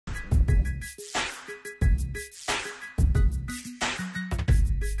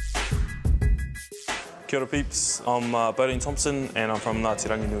Kia ora peeps, I'm Bodene Thompson and I'm from Ngāti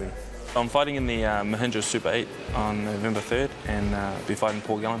Ranginui. I'm fighting in the Mahindra Super 8 on November 3rd and be fighting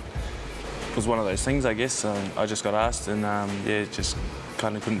Paul Gallen. It was one of those things, I guess. I just got asked and yeah, just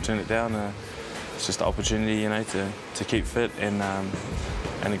kind of couldn't turn it down. It's just an opportunity, you know, to keep fit and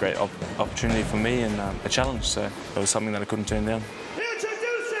a great opportunity for me and a challenge. So it was something that I couldn't turn down.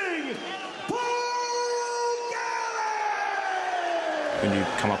 When you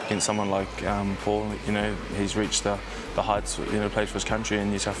come up against someone like Paul, you know, he's reached the heights, you know, played for his country in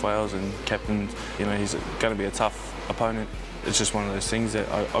New South Wales and captain, you know, he's going to be a tough opponent. It's just one of those things that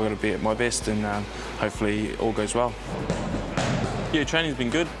I've got to be at my best and hopefully all goes well. Yeah, training's been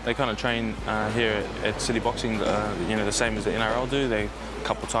good. They kind of train here at City Boxing, you know, the same as the NRL do. They a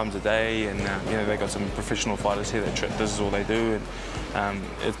couple of times a day, and you know, they got some professional fighters here. This is all they do, and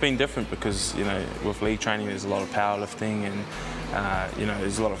it's been different because, you know, with league training, there's a lot of powerlifting and you know,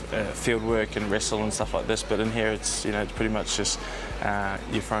 there's a lot of field work and wrestle and stuff like this. But in here, it's, you know, it's pretty much just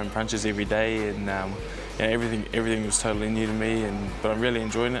you're throwing punches every day, and you know, everything was totally new to me. But I'm really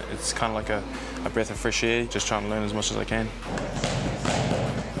enjoying it. It's kind of like a breath of fresh air. Just trying to learn as much as I can.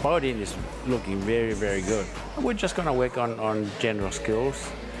 Bodene is looking very, very good. We're just going to work on general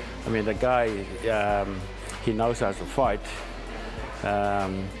skills. I mean, the guy, he knows how to fight.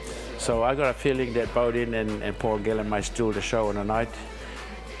 So I got a feeling that Bodene and Paul Gallen might steal the show on the night.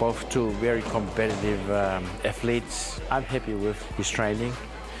 Both two very competitive athletes. I'm happy with his training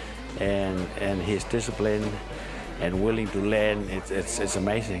and his discipline and willing to learn. It's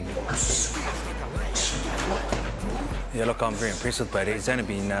amazing. Yeah, look, I'm very impressed with Bodene. He's only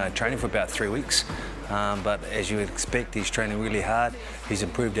been training for about 3 weeks, but as you would expect, he's training really hard. He's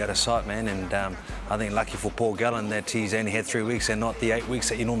improved out of sight, man, and I think lucky for Paul Gallen that he's only had 3 weeks and not the 8 weeks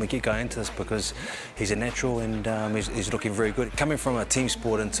that you normally get going into this, because he's a natural and he's looking very good. Coming from a team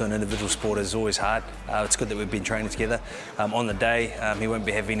sport into an individual sport is always hard. It's good that we've been training together. On the day, he won't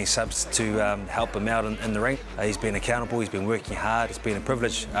be having any subs to help him out in the ring. He's been accountable, he's been working hard. It's been a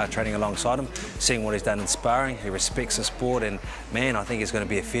privilege training alongside him, seeing what he's done in sparring. He respects the sport, and man, I think he's going to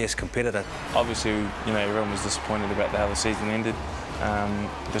be a fierce competitor. Obviously, you know, everyone was disappointed about how the season ended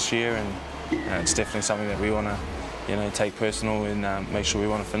this year, and it's definitely something that we want to, you know, take personal and make sure we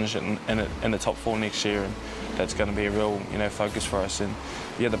want to finish it in the top 4 next year, and that's going to be a real, you know, focus for us. And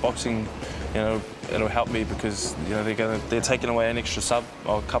yeah, the boxing, you know, it'll help me because, you know, they're taking away an extra sub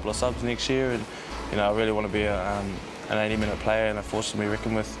or a couple of subs next year, and you know, I really want to be an 80-minute player and a force to be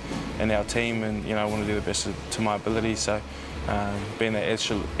reckoned with in our team, and you know, I want to do the best to my ability. So being that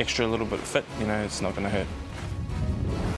extra little bit fit, you know, it's not going to hurt.